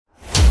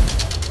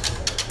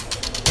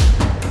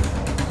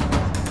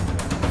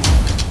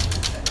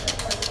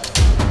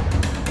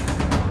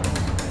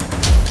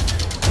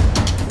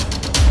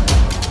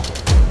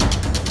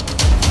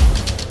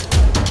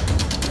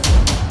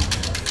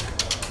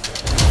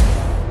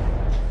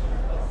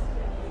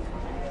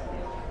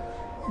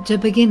The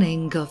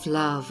beginning of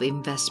love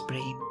in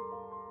VESZPRÉM.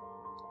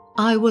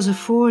 I was a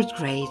 4th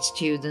grade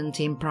student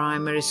in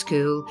primary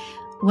school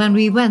when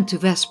we went to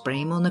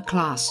VESZPRÉM on a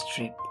class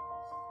trip.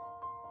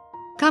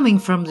 Coming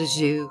from the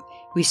zoo,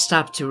 we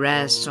stopped to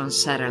rest on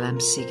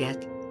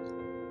Szerelem-Sziget.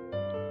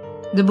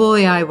 The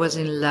boy I was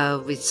in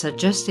love with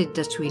suggested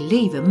that we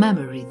leave a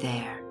memory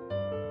there.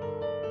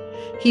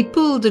 He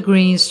pulled the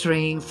green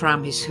string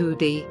from his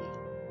hoodie.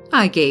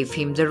 I gave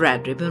him the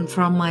red ribbon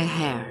from my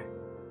hair.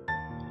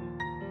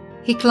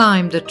 He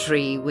climbed the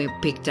tree we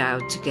picked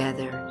out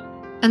together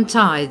and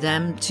tied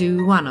them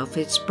to one of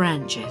its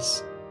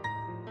branches.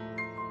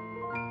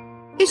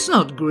 "It's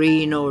not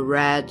green or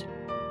red.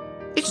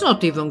 It's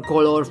not even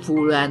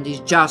colorful, and it's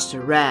just a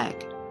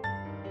rag.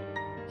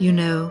 You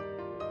know,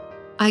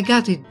 I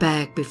got it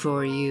back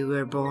before you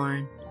were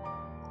born.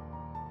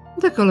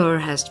 The color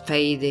has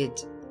faded.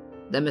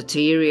 The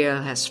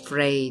material has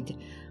frayed.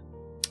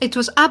 It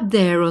was up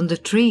there on the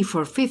tree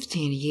for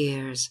 15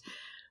 years.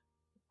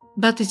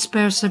 But its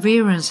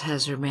perseverance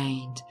has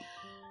remained,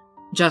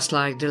 just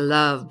like the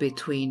love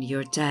between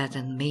your dad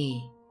and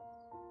me,"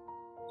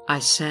 I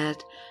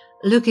said,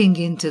 looking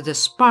into the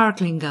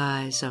sparkling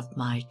eyes of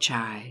my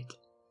child.